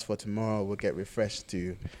 Your task for tomorrow will get refreshed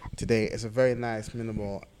to today. It's a very nice,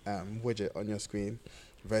 minimal widget on your screen.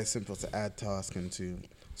 Very simple to add tasks and to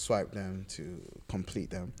swipe them, to complete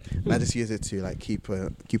them. And I just use it to like keep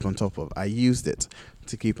on top of. I used it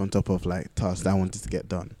to keep on top of like tasks that I wanted to get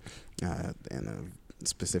done in a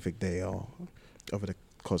specific day or over the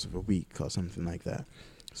course of a week or something like that.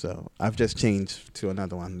 So I've just changed to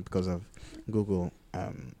another one because of Google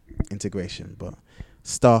integration. But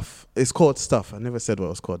Stuff, it's called Stuff. I never said what it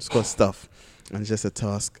was called. It's called Stuff, and it's just a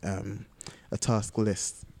task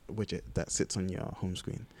list widget that sits on your home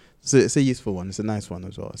screen. So it's a useful one. It's a nice one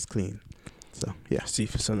as well. It's clean. So yeah. See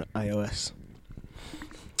if it's on iOS.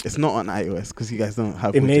 It's not on iOS because you guys don't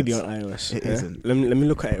have. It widgets. may be on iOS. It yeah? isn't. Let me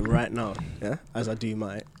look at it right now. Yeah, as I do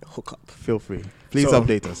my hookup. Feel free. Please So,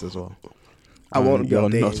 update us as well. I won't be you're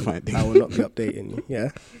updating. not finding. I will not be updating you. Yeah,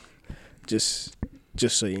 just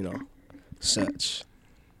so you know, search.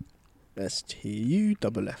 That's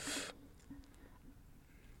TUFF.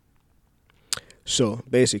 So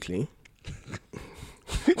basically,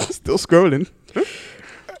 Still scrolling.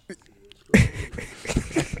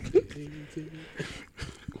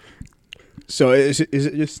 so is it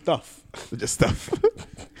just Stuff? Just Stuff.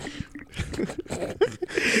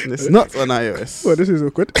 And it's not on iOS. Well, this is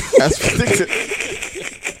awkward. As predicted.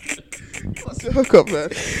 What's your hookup, man?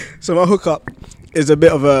 So my hookup is a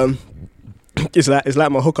bit of a. It's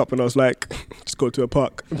like my hookup, and I was like, just go to a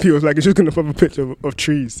park. And people was like, it's just gonna pop a picture of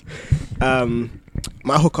trees.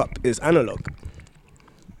 My hookup is analog.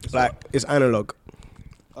 Like it's analog.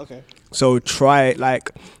 Okay. So try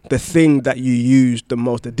like the thing that you use the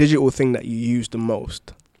most, the digital thing that you use the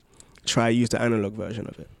most. Try use the analog version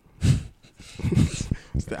of it.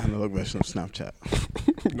 It's the analog version of Snapchat.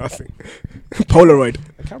 Nothing. Polaroid.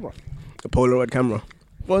 A camera. A Polaroid camera.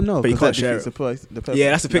 Well, no, But you 'cause can't that share defeats the purpose.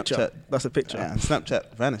 Yeah, that's a picture. Snapchat- That's a picture. Yeah, and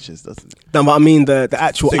Snapchat vanishes, doesn't it? No, but I mean the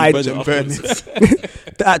actual So you burn item. it afterwards.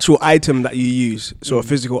 The actual item that you use, so a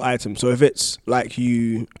physical item. So if it's like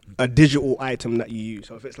a digital item that you use,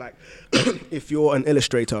 so if it's like, if you're an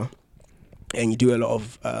illustrator and you do a lot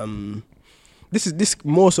of, this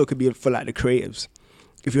more so could be for like the creatives.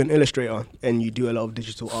 If you're an illustrator and you do a lot of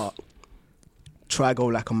digital art, try go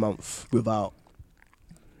like a month without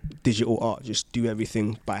digital art. Just do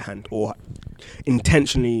everything by hand, or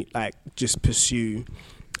intentionally like just pursue,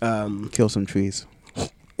 Kill some trees.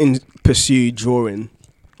 pursue drawing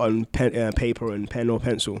on paper and pen or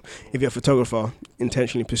pencil. If you're a photographer,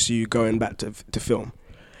 intentionally pursue going back to film.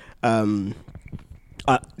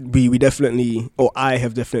 We definitely, or I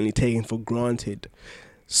have definitely taken for granted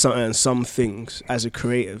some things as a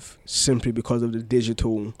creative simply because of the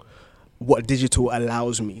digital, what digital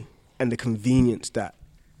allows me and the convenience that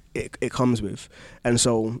it comes with. And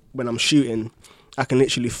so when I'm shooting, I can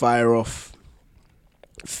literally fire off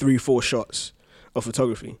 3-4 shots of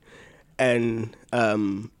photography and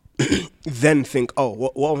then think, oh,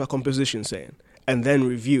 what was my composition saying? And then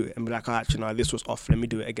review it and be like, oh, actually, no, this was off, let me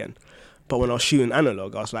do it again. But when I was shooting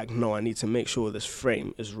analog, I was like, no, I need to make sure this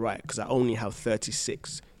frame is right because I only have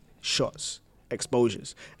 36 shots,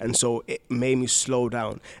 exposures. And so it made me slow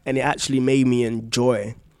down, and it actually made me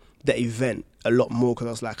enjoy the event a lot more because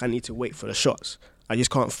I was like, I need to wait for the shots. I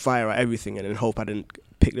just can't fire at everything and then hope I didn't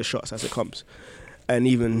pick the shots as it comes. And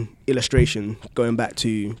even illustration, going back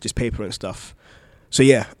to just paper and stuff. So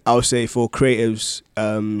yeah, I would say for creatives,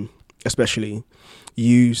 especially,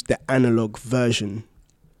 use the analog version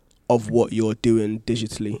of what you're doing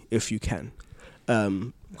digitally if you can,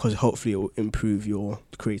 because hopefully it will improve your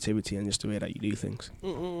creativity and just the way that you do things.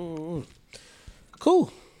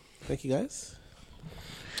 Cool. Thank you, guys.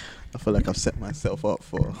 I feel like I've set myself up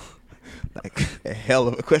for like a hell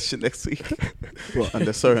of a question next week. What?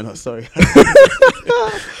 Under sorry or not sorry.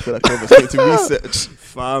 I feel like I was going to research.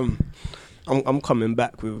 I'm coming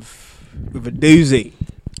back with a doozy.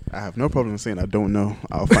 I have no problem saying I don't know.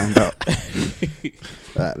 I'll find out. All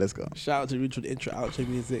right, let's go. Shout out to Rich for the intro, outro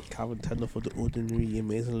music, Calvin Tender for the ordinary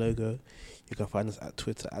amazing logo. You can find us at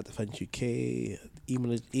Twitter at DefenseUK.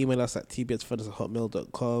 Email us at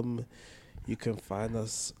tbsfurnace@hotmail.com. You can find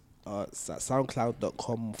us at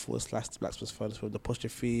soundcloud.com/blacksmithfurnace with the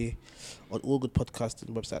apostrophe on all good podcasting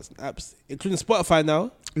websites and apps, including Spotify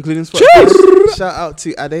now. Including Spotify. Shout out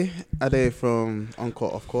to Ade from On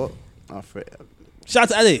Court Off Court. Shout out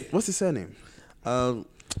to Ade. What's his surname? I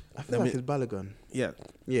I feel like it's Balogun. Yeah,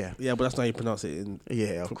 Yeah. but that's not how you pronounce it.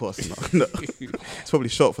 Yeah, of course not. No. It's probably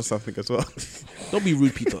short for something as well. Don't be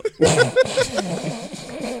rude, Peter.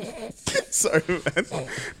 Sorry, man.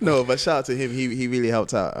 No, but shout out to him. He really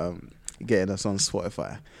helped out getting us on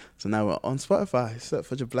Spotify. So now we're on Spotify. Search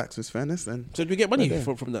for the Blacksmith's Furnace. And So do we get money Okay.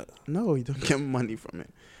 from that? no, you don't get money from it.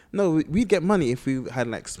 No, we'd get money if we had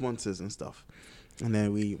like sponsors and stuff. And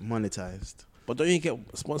then we monetized. But don't you get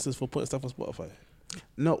sponsors for putting stuff on Spotify?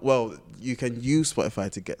 No, well, you can use Spotify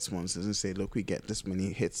to get sponsors and say, look, we get this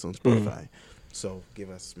many hits on Spotify, so give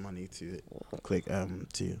us money to click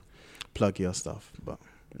to plug your stuff. But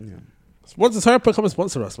yeah, Sponsors, hurry up and come and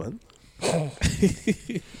sponsor us, man.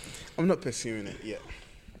 I'm not pursuing it yet.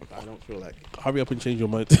 I don't feel like. Hurry up and change your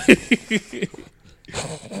mind.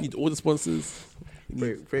 Need all the sponsors.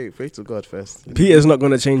 Pray to God first. Peter's not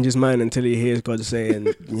going to change his mind until he hears God saying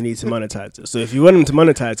you need to monetize it. So if you want him to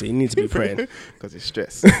monetize it, you need to be praying. Because it's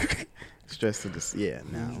stress. Stress to this. Yeah,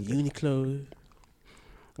 now. Uniqlo.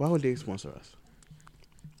 Why would they sponsor us?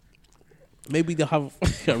 Maybe they'll have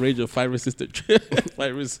a range of fire resistant.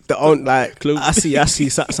 Fire resistant. The own like Clothes. I see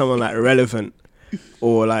someone like Relevant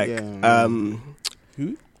or like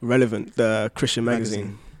Who? Relevant, the Christian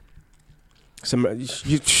magazine. Some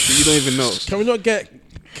You don't even know. Can we not get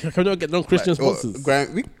non-Christian sponsors?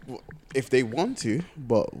 If they want to,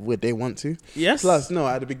 but would they want to? Yes. Plus, no,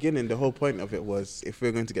 at the beginning, the whole point of it was if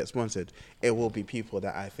we're going to get sponsored, it will be people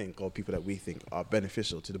that I think or people that we think are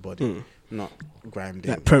beneficial to the body, not grime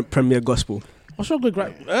like Premier Gospel. What's wrong with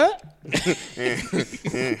grime?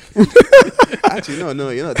 Actually, no,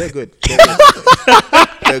 you know, they're good.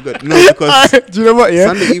 They're good. No, because Do you know what? Yeah,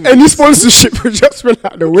 Sunday evenings, any sponsorship would just went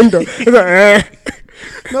out the window. It's like,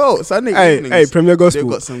 no, Sunday evenings. Hey, Premier Gospel.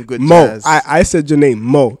 They've got some good Mo. jazz. I said your name,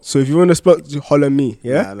 Mo. So if you want to sponsor, holler me.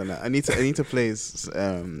 Yeah. No. I need to play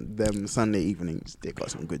them Sunday evenings. They got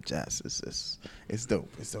some good jazz. It's dope.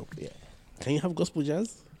 It's dope. Yeah. Can you have gospel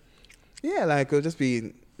jazz? Yeah, like it'll just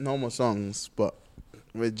be normal songs, but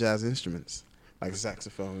with jazz instruments like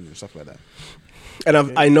saxophone and stuff like that.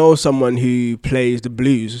 And I know someone who plays the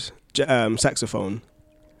blues saxophone,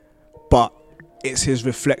 but it's his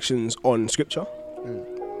reflections on scripture.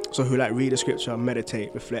 So who like read the scripture,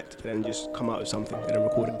 meditate, reflect, and then just come out with something and then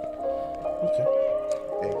record it. Okay.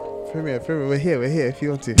 Hey, Premier, we're here if you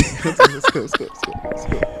want to. Let's go.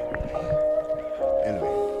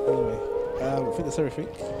 Anyway, I think that's everything.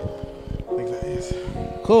 I think that is.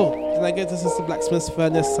 Cool. Then I guess this is the Blacksmith's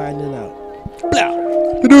Furnace signing out. Blah.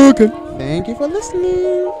 Okay. Thank you for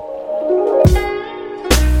listening.